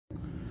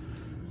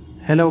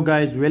Hello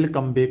guys,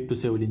 welcome back to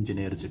Civil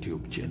Engineers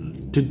YouTube channel.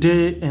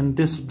 Today in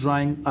this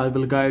drawing I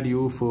will guide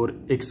you for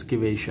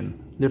excavation.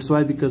 That's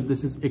why, because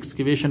this is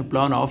excavation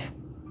plan of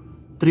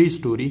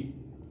 3-story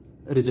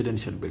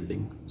residential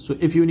building. So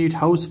if you need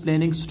house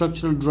planning,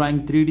 structural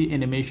drawing, 3D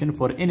animation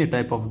for any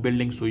type of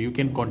building, so you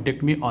can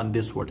contact me on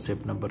this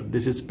WhatsApp number.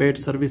 This is paid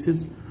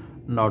services,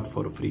 not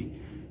for free.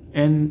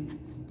 And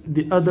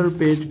the other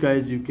page,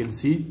 guys, you can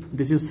see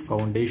this is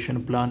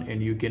foundation plan,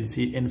 and you can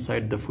see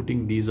inside the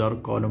footing these are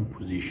column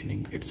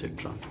positioning,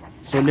 etc.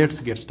 So let's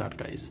get started,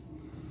 guys.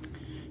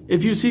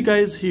 If you see,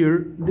 guys,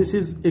 here this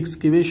is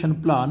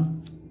excavation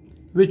plan.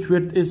 Which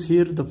width is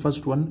here? The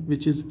first one,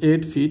 which is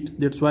 8 feet.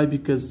 That's why,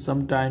 because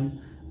sometime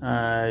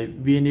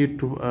we need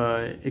to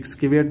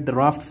excavate the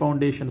raft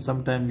foundation,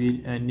 sometime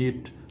we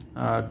need to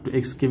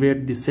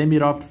excavate the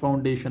semi-raft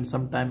foundation,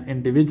 sometime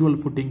individual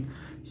footing,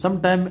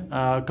 sometime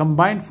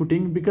combined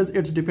footing, because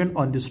it's depend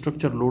on the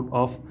structure load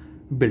of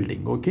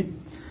building. Okay,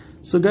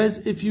 so guys,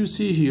 if you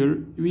see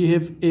here we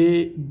have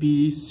A,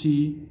 B,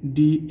 C,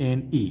 D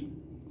and E.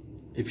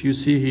 If you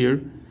see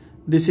here,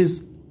 this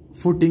is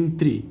footing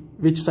 3,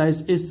 which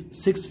size is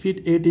 6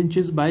 feet 8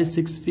 inches by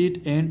 6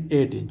 feet and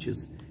 8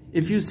 inches.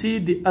 If you see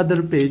the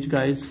other page,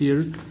 guys,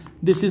 here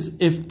this is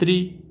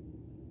F3.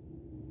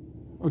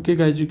 Okay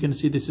guys, you can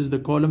see this is the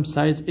column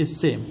size is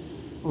same,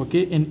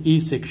 okay, in E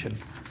section.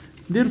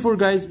 Therefore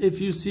guys, if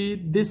you see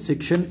this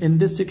section, in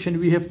this section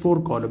we have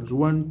 4 columns,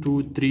 1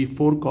 2 3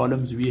 4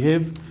 columns we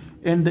have,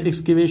 and the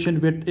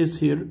excavation width is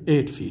here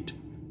 8 feet,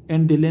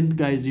 and the length,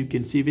 guys, you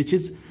can see, which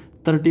is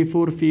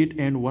 34 feet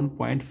and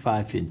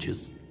 1.5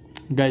 inches.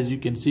 Guys, you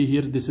can see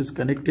here this is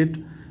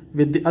connected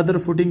with the other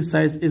footing,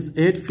 size is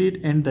 8 feet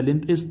and the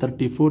length is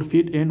 34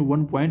 feet and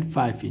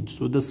 1.5 inch.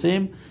 So the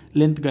same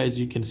length, guys,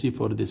 you can see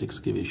for this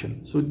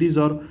excavation. So these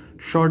are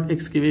short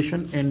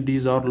excavation and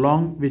these are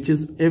long, which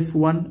is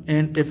F1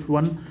 and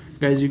F1.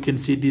 Guys, you can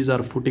see these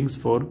are footings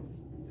for,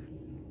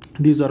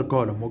 these are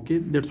column. Okay,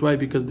 that's why,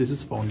 because this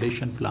is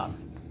foundation plan.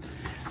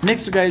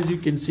 Next, guys, you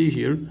can see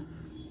here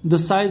the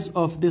size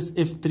of this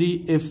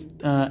F3.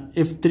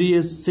 F3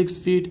 is 6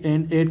 feet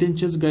and 8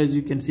 inches. Guys,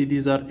 you can see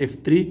these are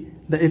F3.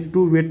 The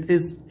F2 width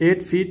is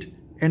 8 feet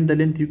and the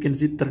length you can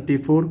see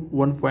 34,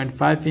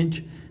 1.5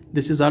 inch.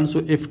 This is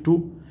also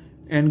F2.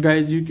 And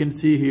guys, you can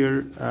see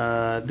here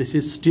this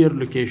is stair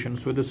location.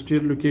 So the stair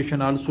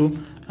location also,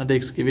 the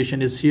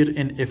excavation is here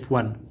in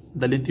F1.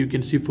 The length you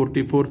can see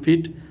 44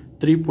 feet,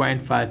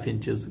 3.5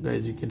 inches.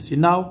 Guys, you can see.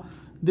 Now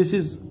this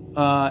is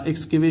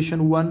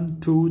excavation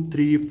 1 2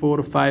 3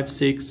 4 5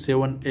 6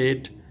 7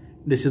 8.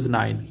 This is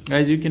 9.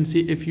 Guys, you can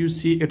see, if you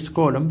see its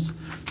columns,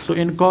 so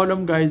in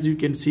column, guys, you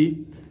can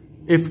see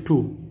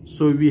F2.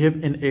 So we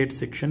have in 8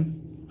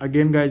 section.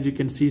 Again, guys, you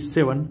can see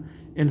 7.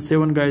 In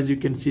 7, guys, you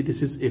can see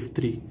this is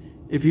F3.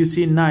 If you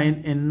see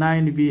 9, in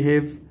 9 we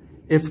have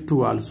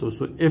F2 also.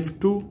 So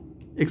F2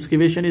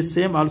 excavation is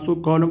same, also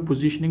column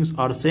positionings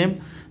are same.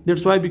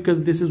 That's why,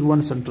 because this is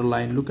one central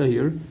line. Look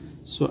here.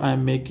 So I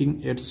am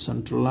making its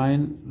central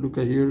line. Look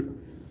here,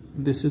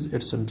 this is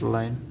its central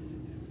line.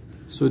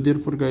 So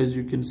therefore, guys,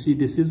 you can see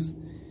this is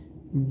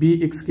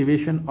B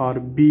excavation or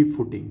B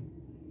footing.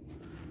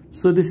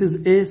 So this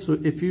is A. So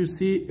if you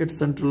see its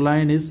central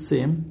line is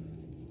same,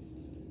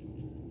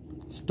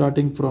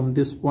 starting from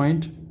this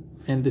point,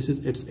 and this is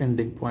its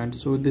ending point.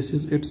 So this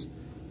is its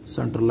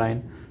central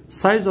line.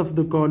 Size of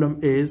the column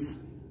is,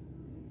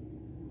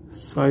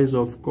 size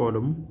of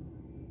column,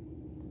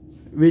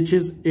 which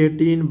is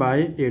 18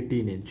 by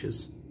 18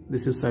 inches.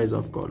 This is size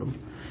of column.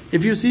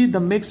 If you see, the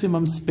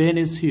maximum span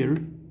is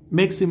here,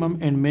 maximum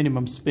and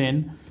minimum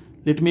span.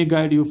 Let me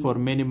guide you for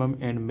minimum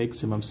and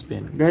maximum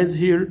span. Guys,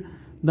 here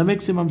the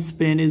maximum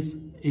span is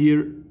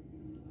here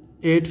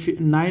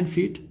 9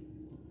 feet.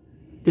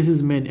 This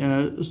is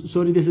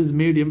this is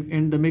medium,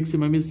 and the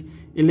maximum is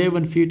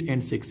 11 feet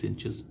and 6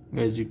 inches.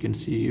 Guys, you can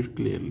see here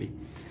clearly.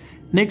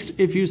 Next,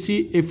 if you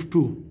see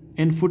F2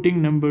 and footing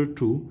number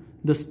 2,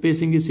 the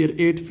spacing is here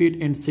 8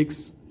 feet and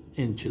 6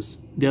 inches.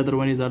 The other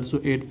one is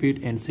also 8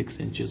 feet and 6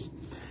 inches.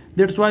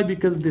 That's why,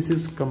 because this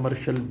is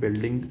commercial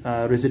building,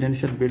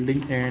 residential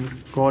building, and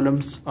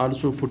columns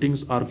also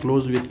footings are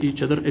close with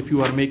each other. If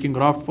you are making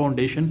raft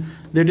foundation,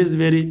 that is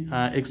very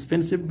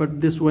expensive, but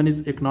this one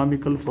is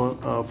economical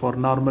for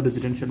normal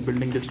residential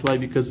building. That's why,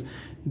 because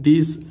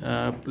these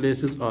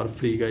places are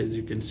free. Guys,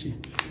 you can see,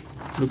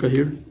 look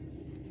here,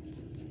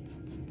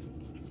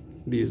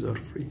 these are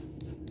free.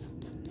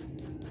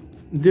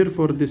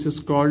 Therefore, this is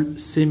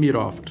called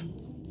semi-raft.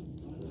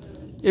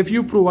 If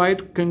you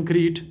provide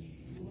concrete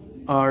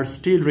or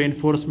steel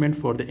reinforcement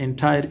for the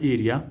entire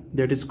area,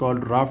 that is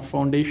called raft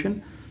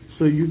foundation.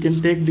 So you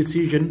can take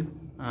decision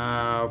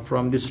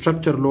from the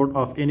structure load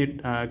of any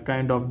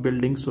kind of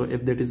building. So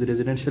if that is a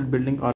residential building or